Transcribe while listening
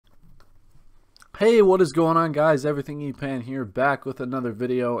Hey, what is going on, guys? EverythingEpan here, back with another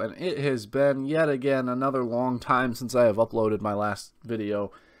video, and it has been yet again another long time since I have uploaded my last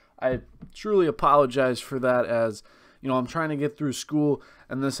video. I truly apologize for that, as you know, I'm trying to get through school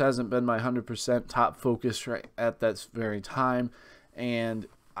and this hasn't been my 100% top focus right at that very time, and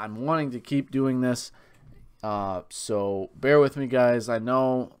I'm wanting to keep doing this. So bear with me, guys. I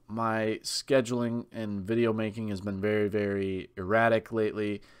know my scheduling and video making has been very erratic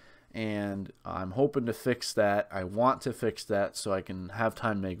lately, and I'm hoping to fix that. I want to fix that so I can have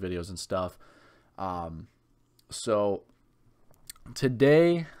time to make videos and stuff. So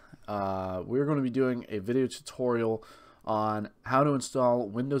today we're going to be doing a video tutorial on how to install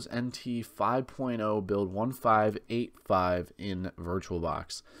Windows NT 5.0 build 1585 in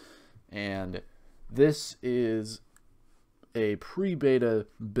Virtualbox. And this is a pre-beta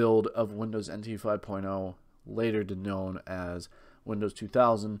build of Windows NT 5.0, later known as Windows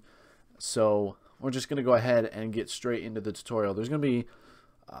 2000. So we're just going to go ahead and get straight into the tutorial. There's going to be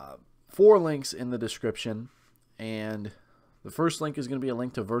 4 links in the description, and the first link is going to be a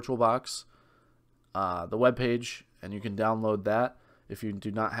link to Virtualbox, the web page, and you can download that if you do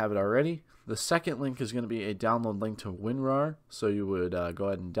not have it already. The second link is going to be a download link to WinRAR, so you would go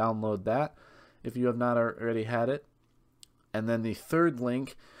ahead and download that if you have not already had it. And then the third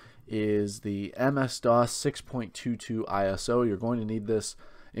link is the MS-DOS 6.22 ISO. You're going to need this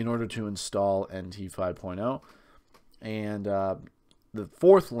in order to install NT 5.0. And the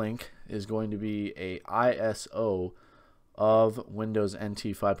fourth link is going to be a ISO of Windows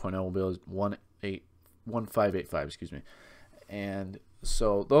NT 5.0 build 1585, excuse me. And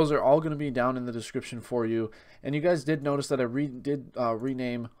so those are all going to be down in the description for you. And you guys did notice that I did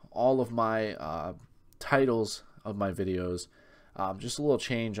rename all of my titles of my videos. Just a little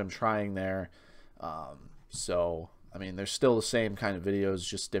change I'm trying there. So I mean, they're still the same kind of videos,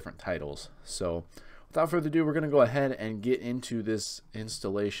 just different titles. So without further ado, we're going to go ahead and get into this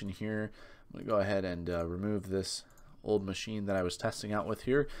installation here. I'm going to go ahead and remove this old machine that I was testing out with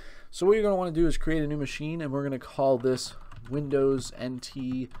here. So what you're going to want to do is create a new machine, and we're going to call this Windows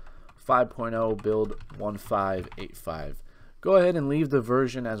NT 5.0 build 1585. Go ahead and leave the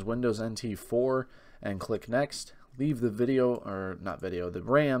version as Windows NT 4 and click next. Leave the the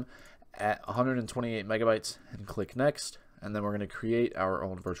RAM at 128 megabytes and click next. And then we're going to create our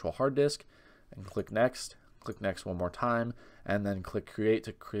own virtual hard disk and click next one more time, and then click create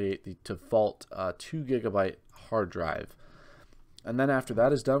to create the default 2 gigabyte hard drive. And then after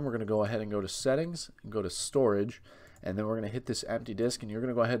that is done, we're going to go ahead and go to settings and go to storage, and then we're going to hit this empty disk, and you're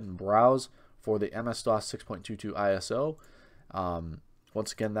going to go ahead and browse for the MS-DOS 6.22 ISO.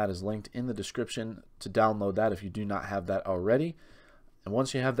 Once again, that is linked in the description to download that if you do not have that already. And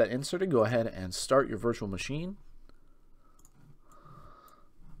once you have that inserted, go ahead and start your virtual machine.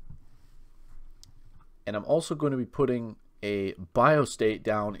 And I'm also going to be putting a biostate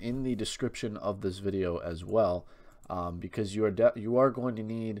down in the description of this video as well, because you are going to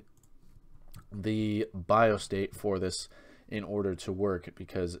need the biostate for this in order to work,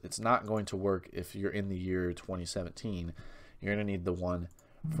 because it's not going to work if you're in the year 2017. You're going to need the one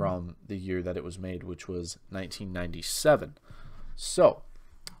from the year that it was made, which was 1997. So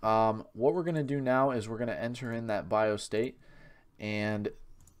what we're going to do now is we're going to enter in that biostate, and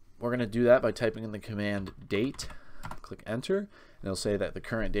we're going to do that by typing in the command date. Click enter, and it'll say that the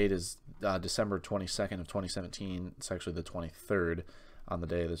current date is December 22nd of 2017. It's actually the 23rd on the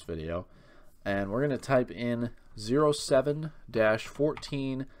day of this video. And we're going to type in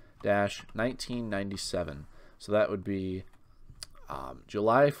 07-14-1997. So that would be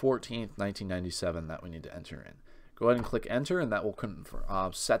July 14th, 1997 that we need to enter in. Go ahead and click enter, and that will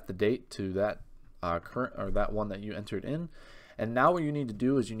set the date to that that one that you entered in. And now what you need to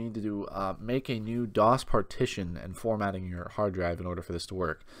do is you need to make a new DOS partition and formatting your hard drive in order for this to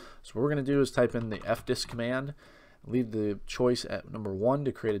work. So what we're going to do is type in the fdisk command, leave the choice at number 1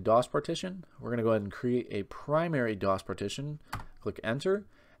 to create a DOS partition. We're going to go ahead and create a primary DOS partition, click enter,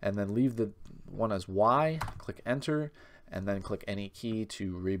 and then leave the one as Y, click enter, and then click any key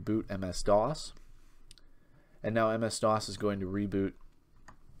to reboot MS-DOS. And now MS-DOS is going to reboot.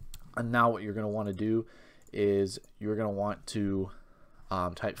 And now what you're going to want to do is you're going to want to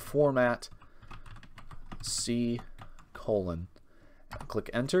type format C:, click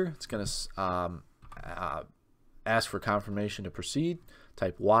enter. It's going to ask for confirmation to proceed.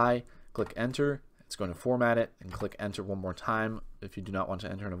 Type Y, click enter. It's going to format it, and click enter one more time if you do not want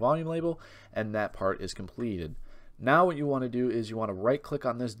to enter in a volume label, and that part is completed. Now what you want to do is you want to right click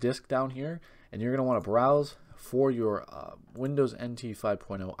on this disk down here, and you're going to want to browse for your Windows NT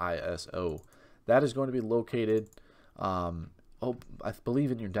 5.0 ISO. That is going to be located I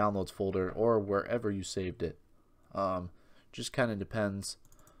believe in your downloads folder or wherever you saved it. Just kind of depends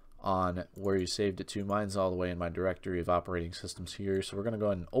on where you saved it to. Mine's all the way in my directory of operating systems here. So we're going to go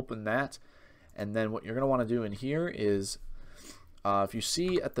ahead and open that. And then what you're going to want to do in here is, if you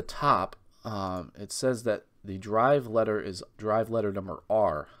see at the top, it says that the drive letter is drive letter number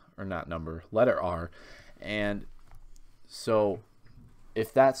R, or not number, letter R. And so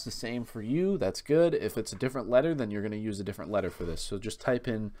if that's the same for you, that's good. If it's a different letter, then you're going to use a different letter for this. So just type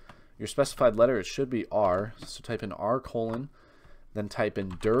in your specified letter. It should be R. So type in R colon, then type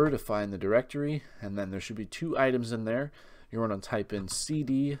in dir to find the directory, and then there should be 2 items in there. You're going to type in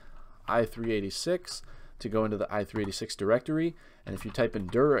CD i386 to go into the i386 directory, and if you type in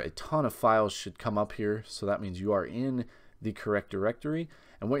dir, a ton of files should come up here, so that means you are in the correct directory.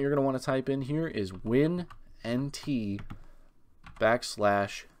 And what you're going to want to type in here is win nt \b,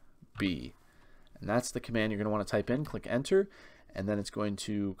 and that's the command you're going to want to type in. Click enter, and then it's going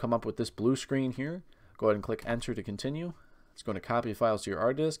to come up with this blue screen here. Go ahead and click enter to continue. It's going to copy files to your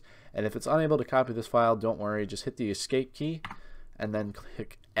hard disk, and if it's unable to copy this file, don't worry, just hit the escape key and then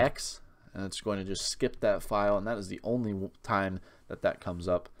click X, and it's going to just skip that file, and that is the only time that that comes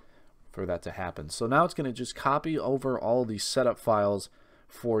up for that to happen. So now it's going to just copy over all these setup files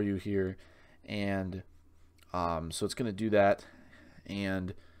for you here, and so it's going to do that,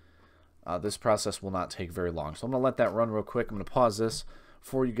 and this process will not take very long. So I'm going to let that run real quick. I'm going to pause this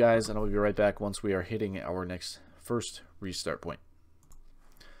for you guys, and I'll be right back once we are hitting our first restart point.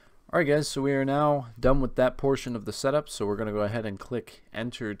 Alright guys, so we are now done with that portion of the setup, so we're going to go ahead and click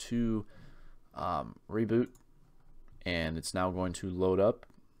enter to reboot, and it's now going to load up,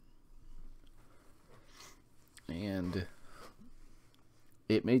 and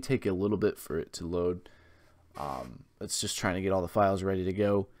it may take a little bit for it to load. It's just trying to get all the files ready to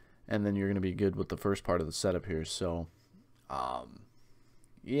go, and then you're going to be good with the first part of the setup here. So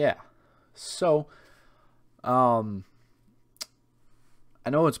yeah, so I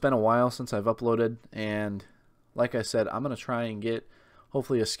know it's been a while since I've uploaded, and like I said, I'm going to try and get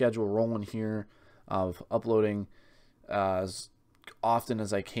hopefully a schedule rolling here of uploading as often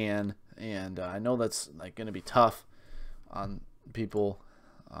as I can, and I know that's like going to be tough on people,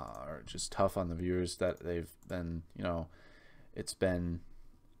 or just tough on the viewers that they've been, you know, it's been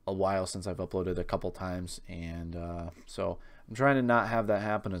a while since I've uploaded a couple times, and so I'm trying to not have that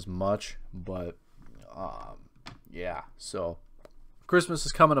happen as much, but yeah, so Christmas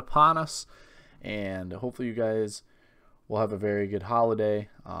is coming upon us, and hopefully you guys will have a very good holiday.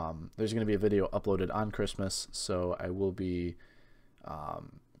 There's going to be a video uploaded on Christmas, so I will be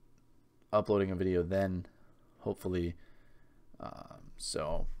uploading a video then, hopefully.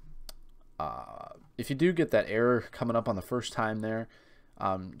 So if you do get that error coming up on the first time there,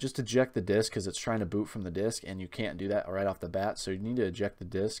 just eject the disk, because it's trying to boot from the disk, and you can't do that right off the bat, so you need to eject the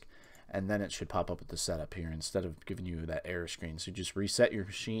disk, and then it should pop up with the setup here instead of giving you that error screen. So just reset your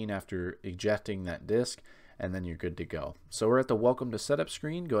machine after ejecting that disk, and then you're good to go. So we're at the welcome to setup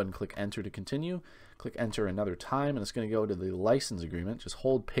screen. Go ahead and click enter to continue. Click enter another time, and it's going to go to the license agreement. Just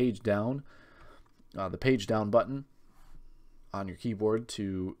hold page down, the page down button on your keyboard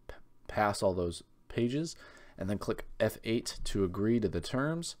to pass all those pages, and then click F8 to agree to the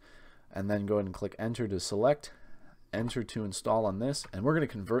terms, and then go ahead and click enter to select, enter to install on this, and we're going to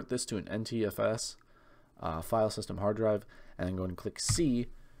convert this to an NTFS file system hard drive, and then go ahead and click C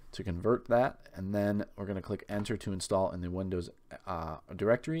to convert that, and then we're going to click enter to install in the Windows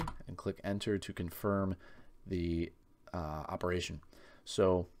directory, and click enter to confirm the operation.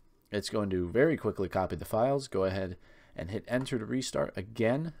 So it's going to very quickly copy the files. Go ahead and hit enter to restart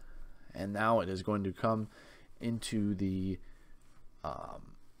again, and now it is going to come into the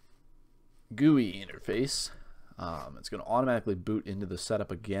GUI interface. It's going to automatically boot into the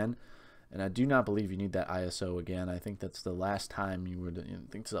setup again, and I do not believe you need that ISO again. I think that's the last time you would,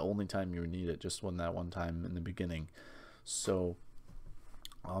 I think it's the only time you would need it, just that one time in the beginning. So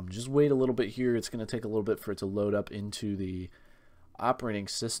just wait a little bit here. It's going to take a little bit for it to load up into the operating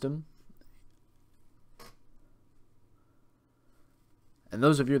system. And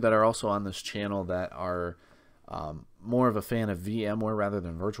those of you that are also on this channel that are more of a fan of VMware rather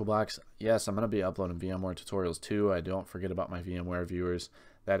than Virtualbox, yes, I'm going to be uploading VMware tutorials too. I don't forget about my VMware viewers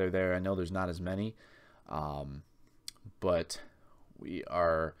that are there. I know there's not as many, but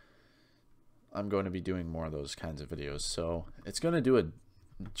I'm going to be doing more of those kinds of videos. So it's going to do a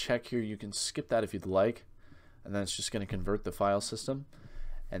check here. You can skip that if you'd like, and then it's just going to convert the file system,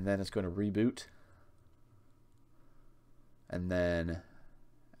 and then it's going to reboot, and then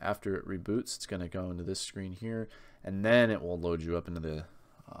after it reboots, it's going to go into this screen here, and then it will load you up into the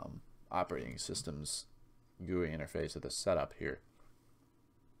operating system's GUI interface of the setup here.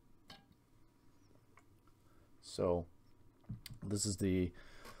 So this is the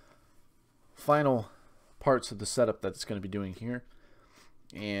final parts of the setup that's going to be doing here.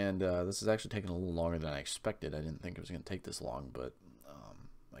 And this is actually taking a little longer than I expected. I didn't think it was going to take this long, but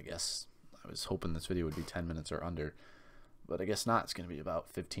I guess I was hoping this video would be 10 minutes or under. But I guess not. It's going to be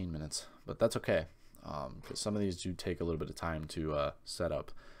about 15 minutes. But that's okay, because some of these do take a little bit of time to set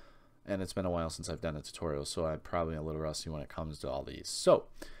up. And it's been a while since I've done a tutorial, so I'm probably a little rusty when it comes to all these. So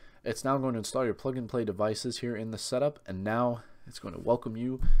it's now going to install your plug-and-play devices here in the setup, and now it's going to welcome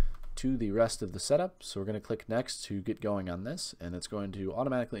you to the rest of the setup. So we're going to click next to get going on this, and it's going to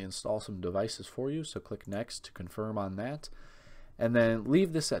automatically install some devices for you. So click next to confirm on that, and then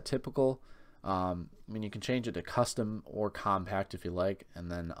leave this at typical. I mean, you can change it to custom or compact if you like,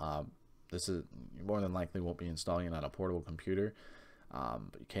 and then this is, you more than likely won't be installing it on a portable computer,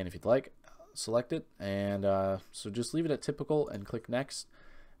 but you can if you'd like. Select it, and so just leave it at typical and click next,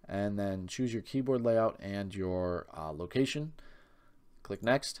 and then choose your keyboard layout and your location. Click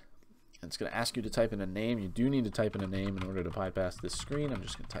next. It's going to ask you to type in a name. You do need to type in a name in order to bypass this screen. I'm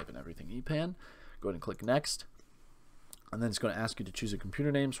just going to type in EverythingEpan. Go ahead and click next. And then it's going to ask you to choose a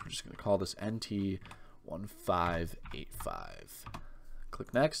computer name. So we're just going to call this NT1585.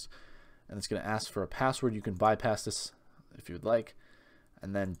 Click next. And it's going to ask for a password. You can bypass this if you would like.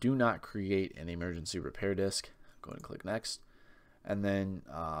 And then do not create an emergency repair disk. Go ahead and click next. And then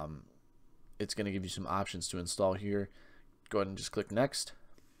it's going to give you some options to install here. Go ahead and just click next.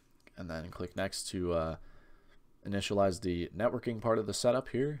 And then click next to initialize the networking part of the setup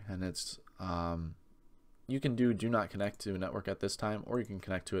here. And it's you can do not connect to a network at this time, or you can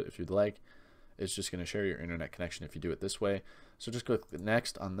connect to it if you'd like. It's just going to share your internet connection if you do it this way. So just click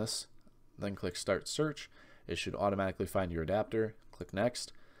next on this, then click start search. It should automatically find your adapter. Click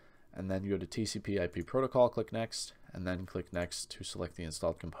next, and then go to TCP/IP protocol. Click next, and then click next to select the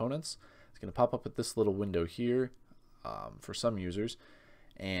installed components. It's going to pop up with this little window here for some users.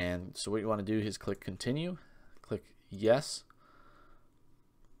 And so what you want to do is click continue, click yes,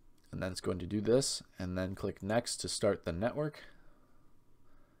 and then it's going to do this, and then click next to start the network,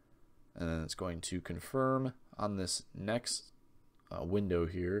 and then it's going to confirm on this next window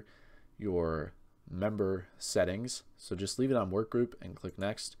here your member settings. So just leave it on workgroup and click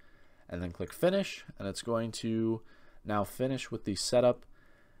next, and then click finish, and it's going to now finish with the setup,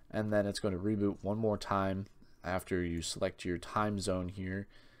 and then it's going to reboot one more time after you select your time zone here,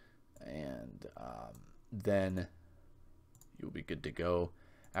 and then you'll be good to go.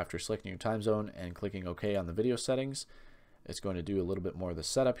 After selecting your time zone and clicking OK on the video settings, it's going to do a little bit more of the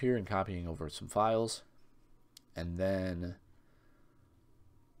setup here and copying over some files, and then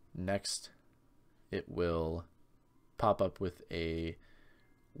next it will pop up with a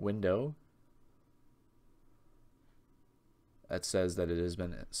window that says that it has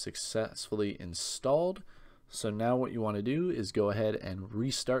been successfully installed. So now what you want to do is go ahead and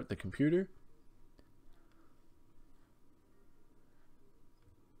restart the computer.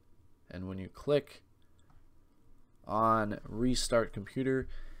 And when you click on restart computer,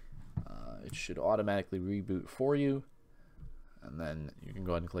 it should automatically reboot for you. And then you can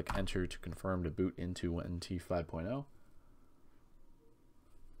go ahead and click enter to confirm to boot into NT 5.0.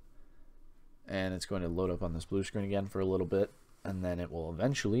 And it's going to load up on this blue screen again for a little bit, and then it will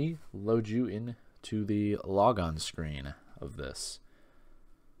eventually load you in to the logon screen of this.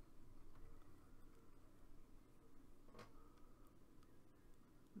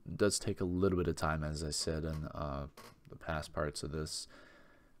 It does take a little bit of time, as I said in the past parts of this,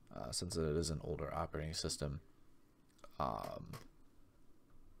 since it is an older operating system.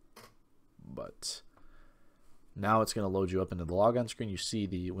 But now it's going to load you up into the logon screen. You see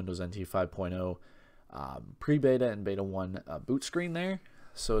the Windows NT 5.0 pre-beta and beta 1 boot screen there.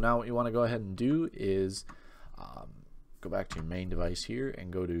 So now what you want to go ahead and do is go back to your main device here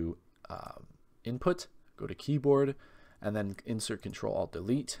and go to input, go to keyboard, and then insert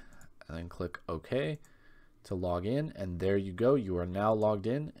Control-Alt-Delete, and then click OK to log in. And there you go. You are now logged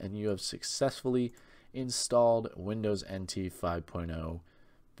in, and you have successfully installed Windows NT 5.0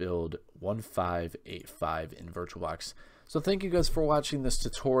 build 1585 in Virtualbox. So thank you guys for watching this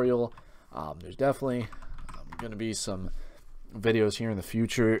tutorial. There's definitely going to be some videos here in the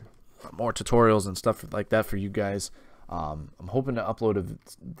future, more tutorials and stuff like that for you guys. I'm hoping to upload a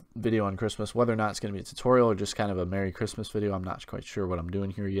video on Christmas. Whether or not it's going to be a tutorial or just kind of a Merry Christmas video, I'm not quite sure what I'm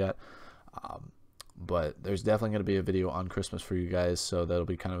doing here yet. But there's definitely going to be a video on Christmas for you guys, so that'll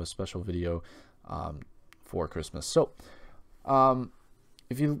be kind of a special video for Christmas. So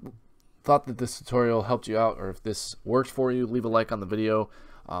if you thought that this tutorial helped you out, or if this worked for you, leave a like on the video.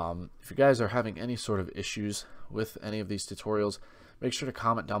 If you guys are having any sort of issues with any of these tutorials, make sure to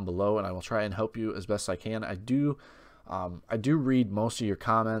comment down below, and I will try and help you as best I can. I do read most of your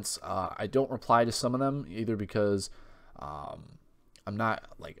comments. I don't reply to some of them, either because I'm not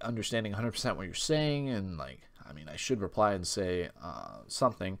like understanding 100% what you're saying, and like, I mean, I should reply and say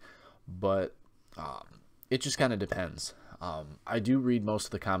something, but it just kind of depends. I do read most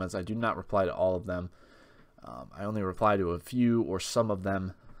of the comments. I do not reply to all of them. I only reply to a few or some of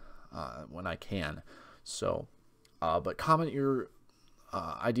them when I can. So, but comment your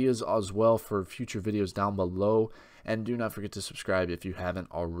ideas as well for future videos down below, and do not forget to subscribe if you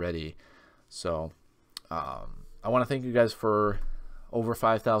haven't already. So, I want to thank you guys for over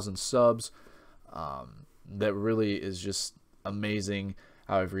 5,000 subs. That really is just amazing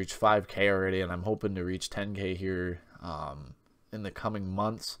how I've reached 5K already, and I'm hoping to reach 10K here in the coming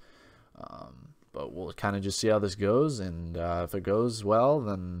months. But we'll kind of just see how this goes, and if it goes well,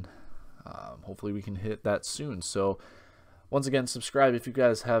 then hopefully we can hit that soon. So once again, subscribe if you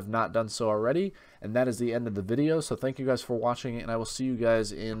guys have not done so already, and that is the end of the video. So thank you guys for watching, and I will see you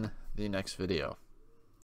guys in the next video.